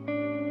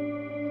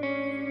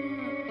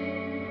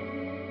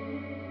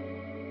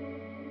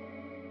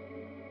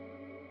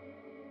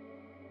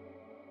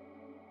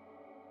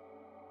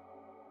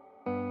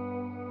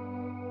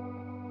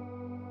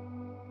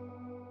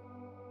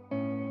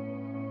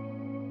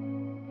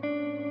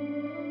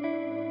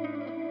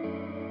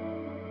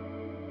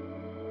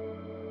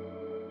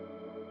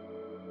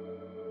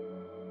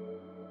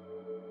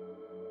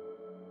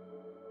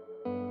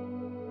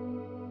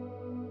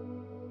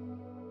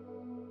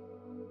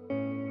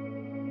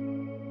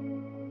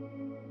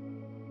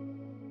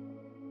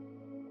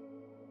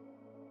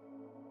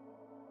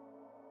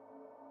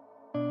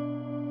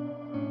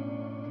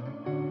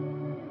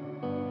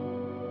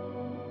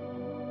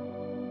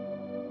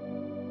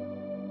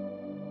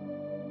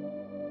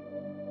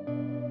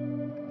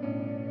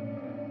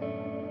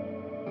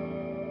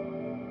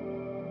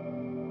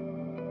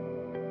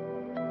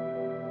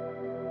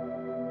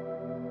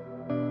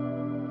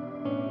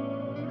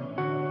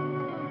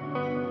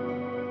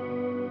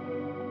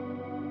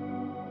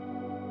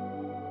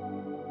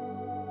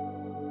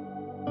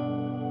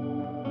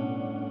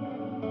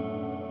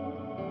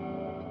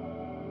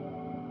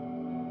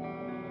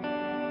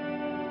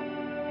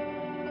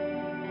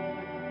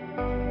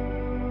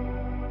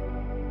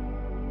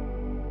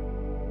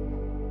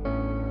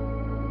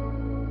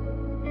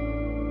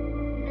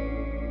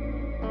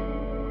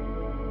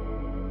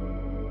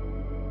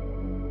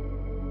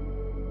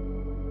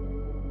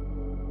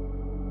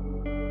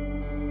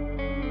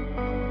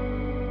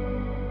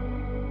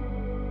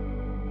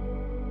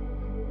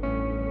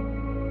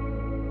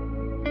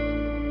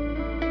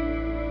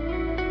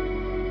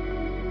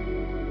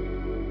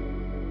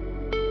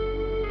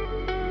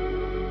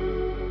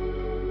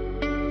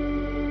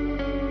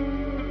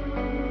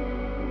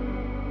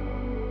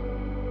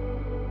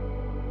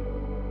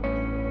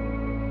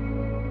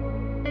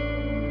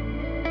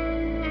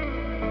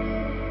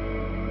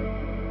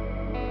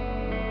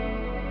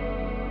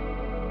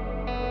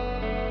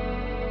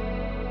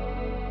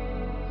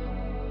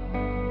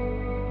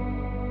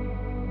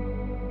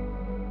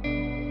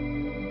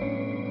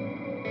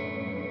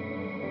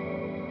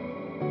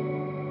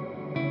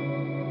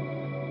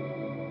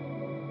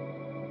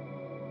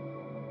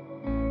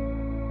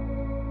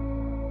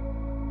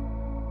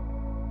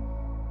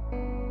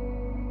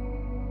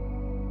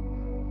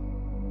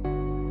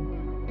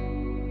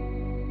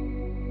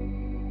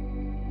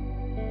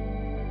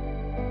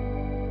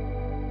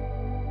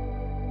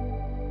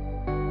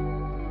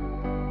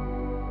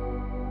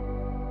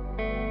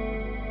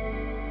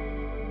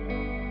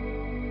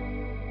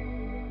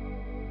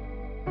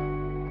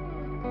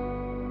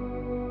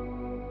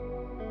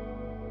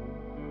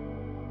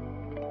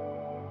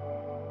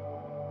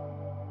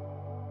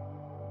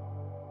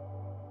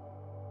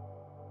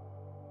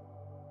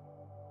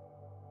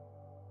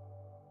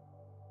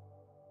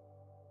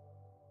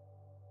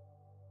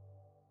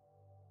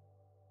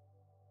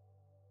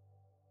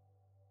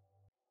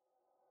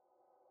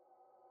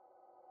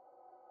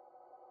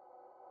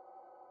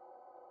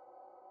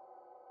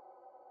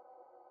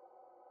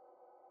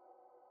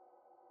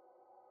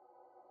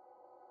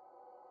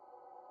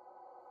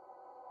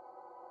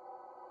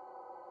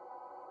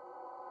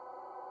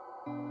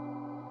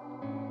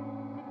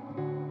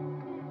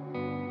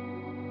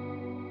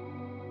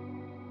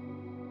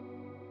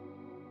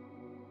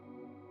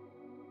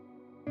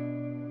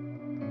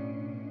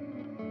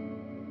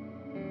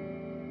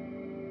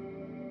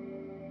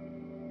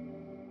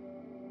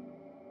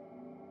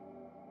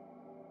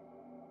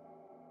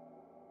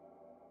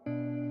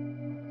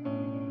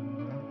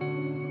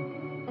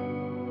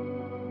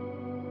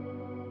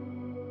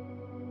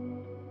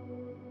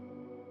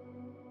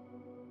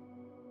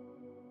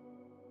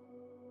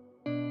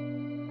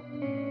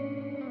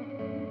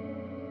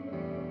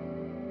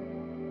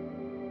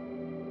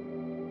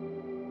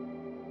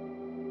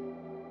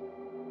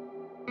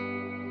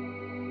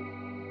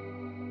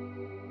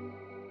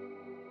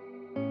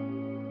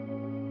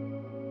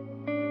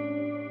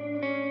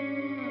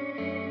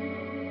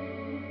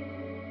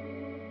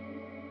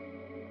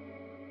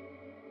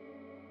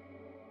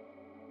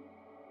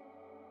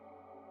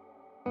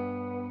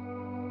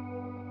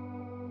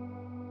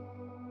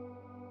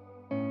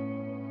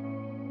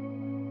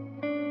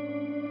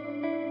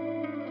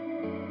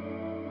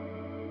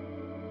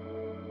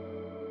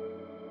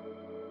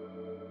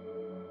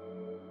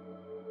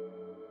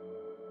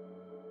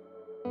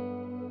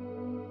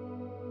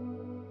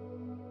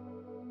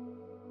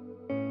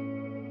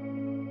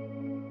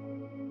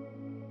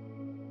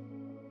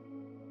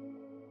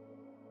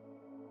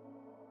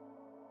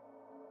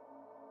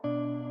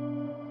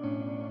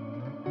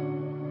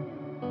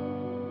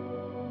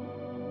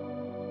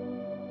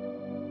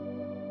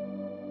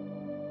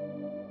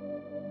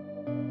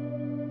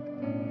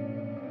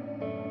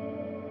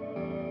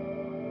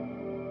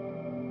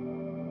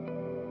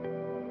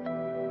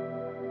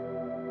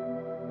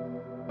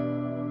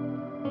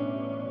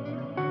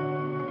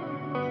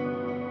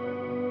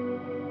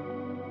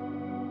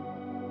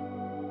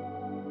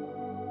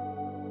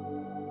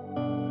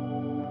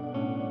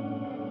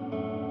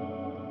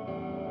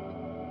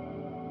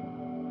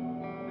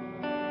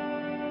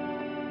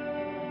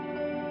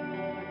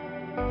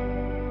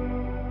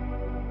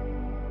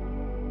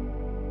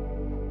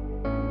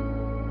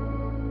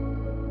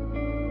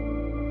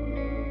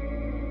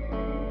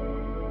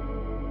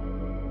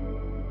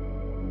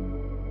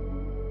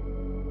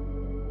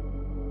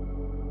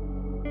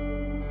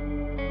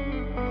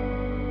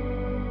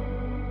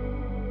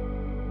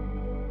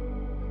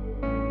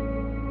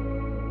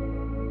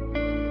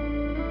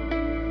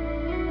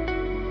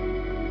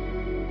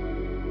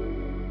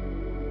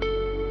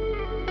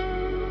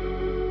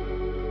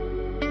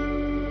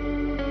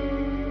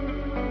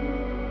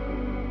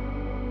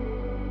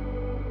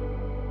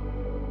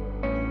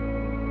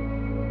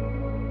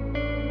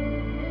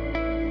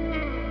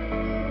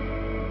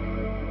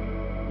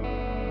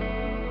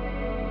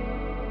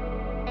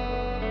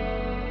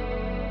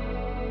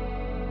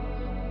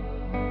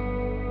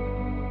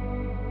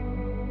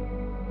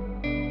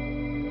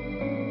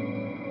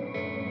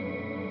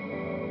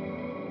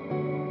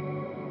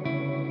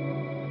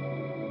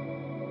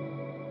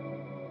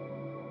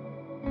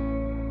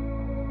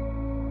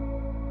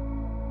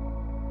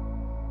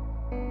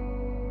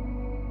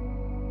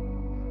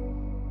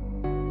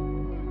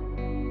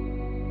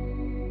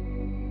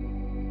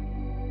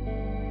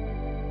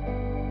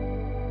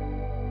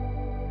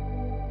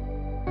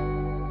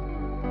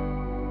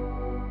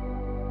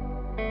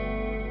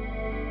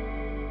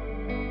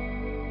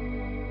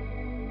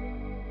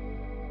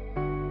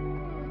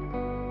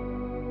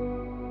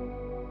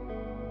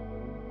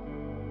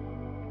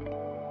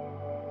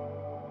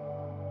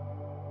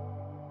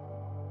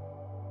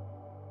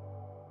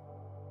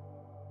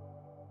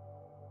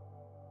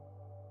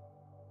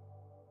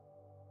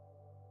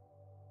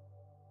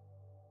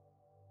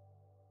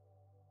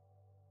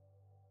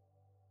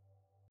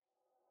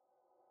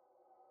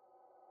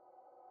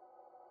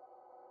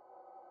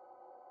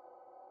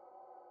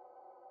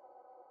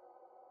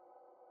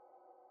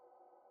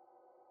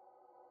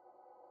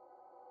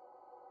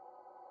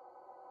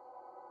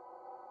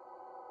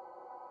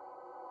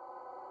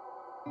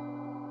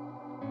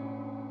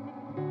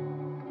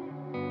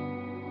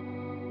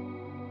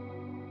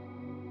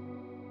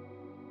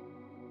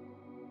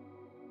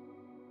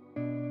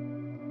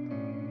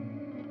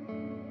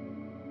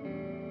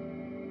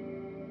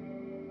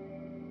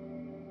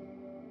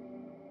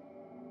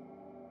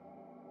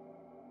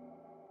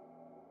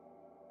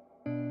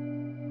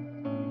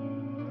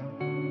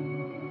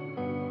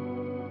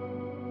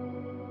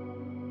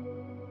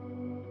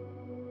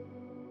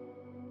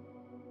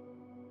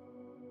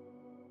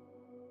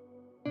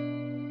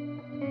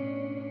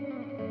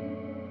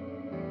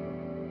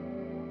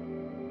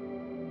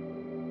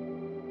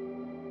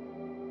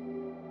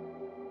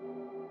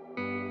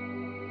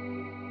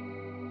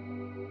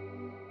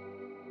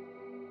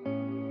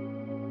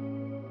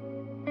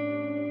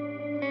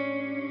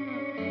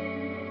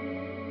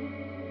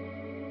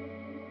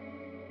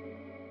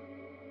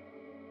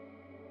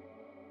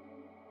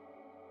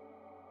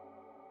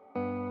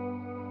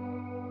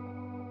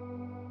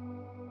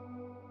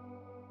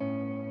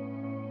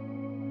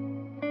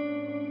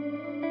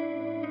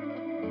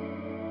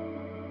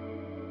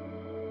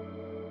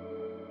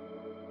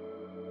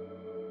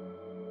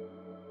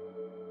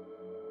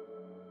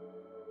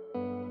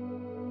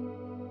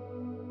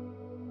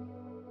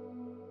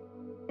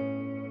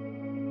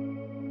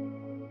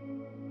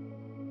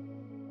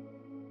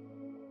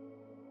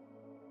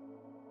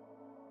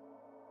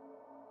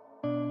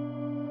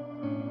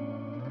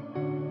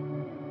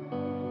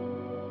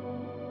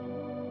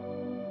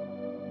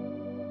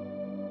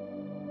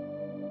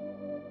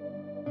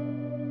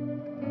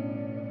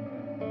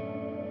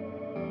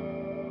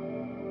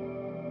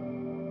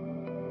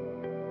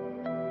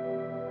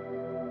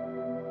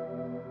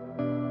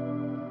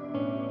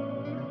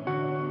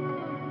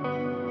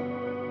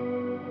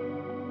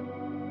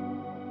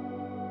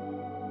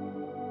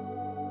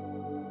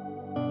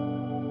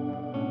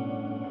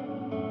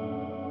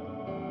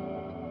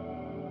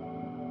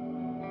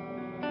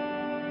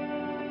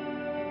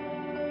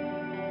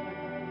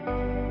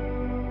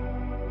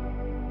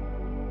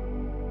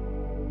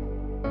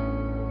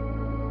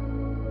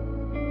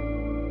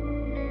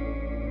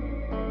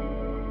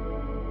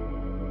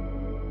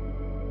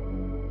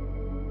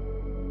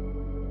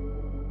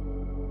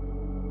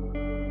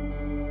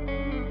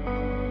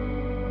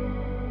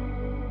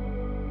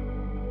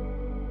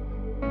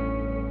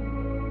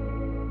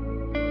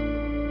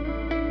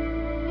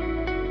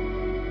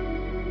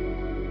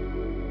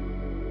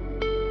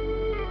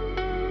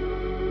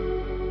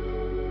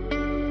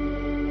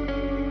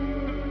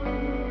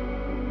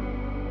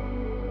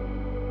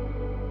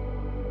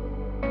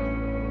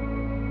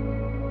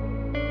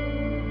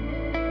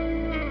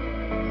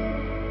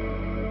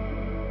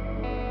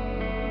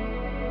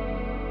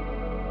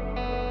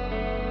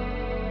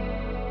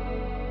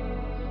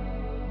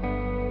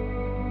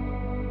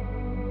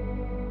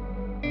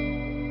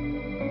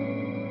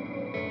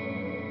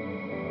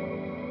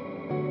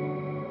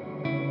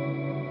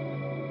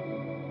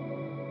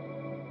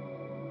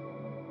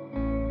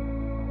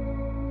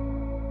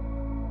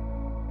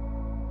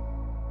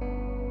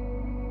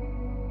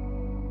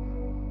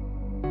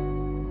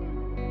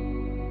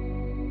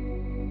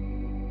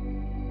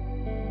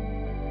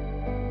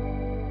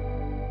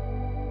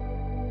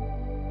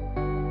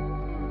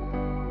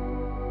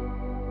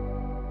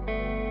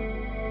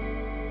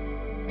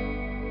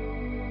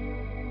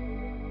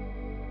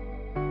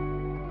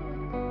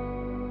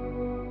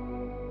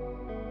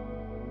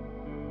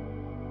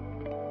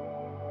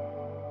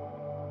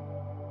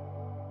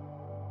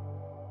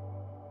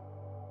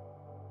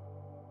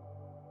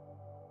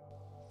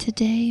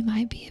 Today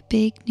might be a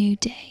big new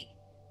day,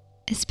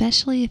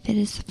 especially if it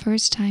is the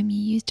first time you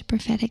used a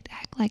prophetic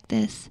act like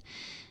this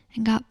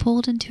and got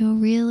pulled into a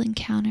real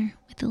encounter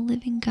with the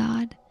living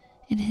God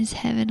in His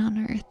heaven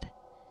on earth.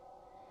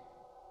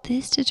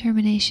 This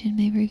determination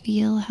may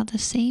reveal how the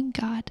same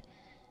God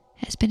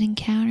has been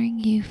encountering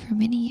you for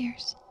many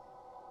years,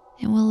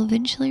 and will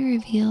eventually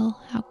reveal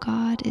how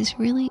God is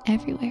really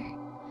everywhere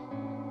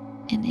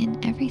and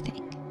in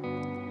everything.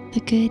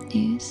 The good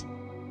news: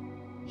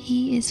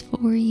 He is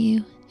for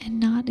you and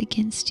not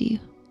against you.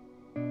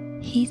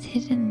 He's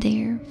hidden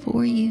there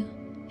for you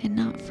and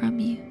not from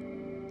you.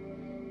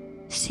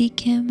 Seek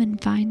Him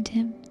and find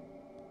Him.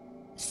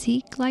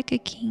 Seek like a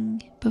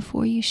king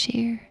before you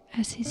share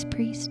as His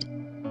priest.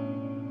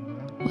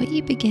 What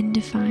you begin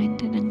to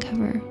find and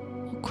uncover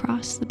will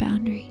cross the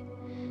boundary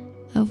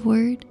of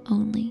word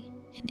only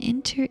and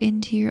enter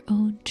into your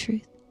own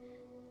truth.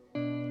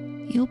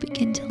 You'll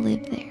begin to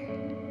live there.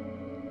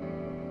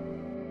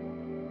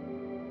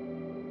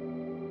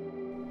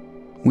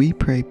 We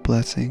pray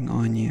blessing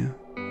on you.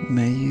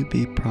 May you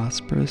be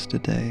prosperous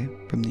today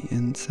from the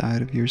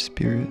inside of your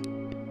spirit,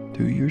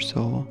 through your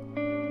soul,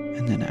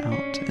 and then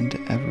out into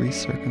every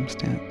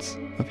circumstance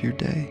of your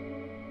day.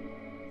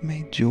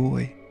 May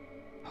joy,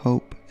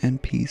 hope,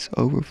 and peace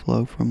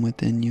overflow from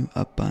within you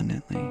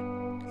abundantly.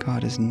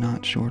 God is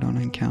not short on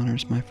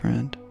encounters, my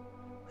friend.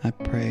 I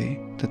pray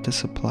that the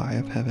supply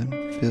of heaven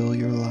fill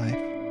your life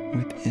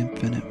with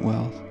infinite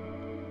wealth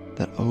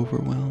that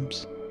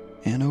overwhelms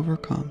and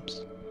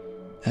overcomes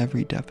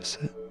every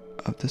deficit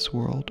of this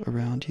world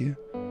around you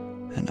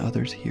and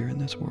others here in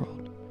this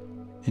world.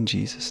 In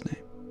Jesus'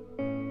 name.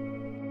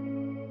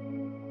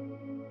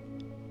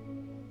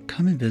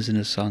 Come and visit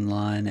us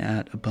online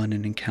at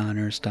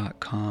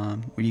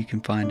abundantencounters.com, where you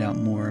can find out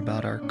more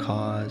about our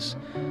cause.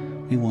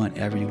 We want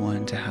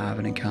everyone to have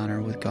an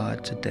encounter with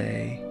God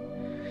today.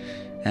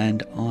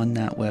 And on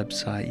that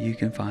website, you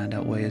can find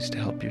out ways to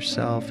help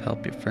yourself,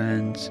 help your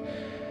friends.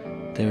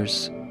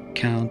 There's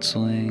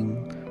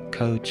counseling,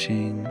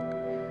 coaching,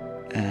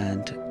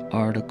 and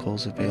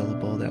articles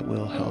available that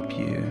will help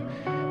you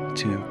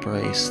to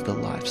embrace the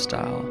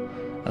lifestyle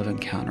of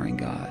encountering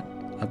God.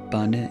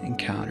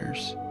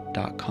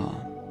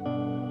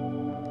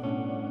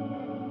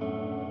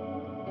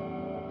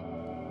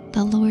 AbundantEncounters.com.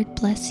 The Lord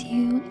bless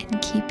you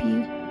and keep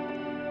you.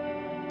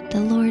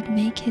 The Lord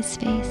make His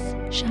face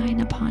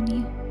shine upon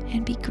you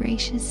and be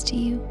gracious to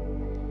you.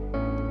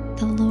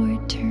 The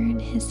Lord turn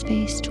His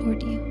face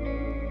toward you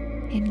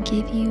and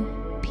give you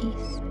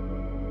peace.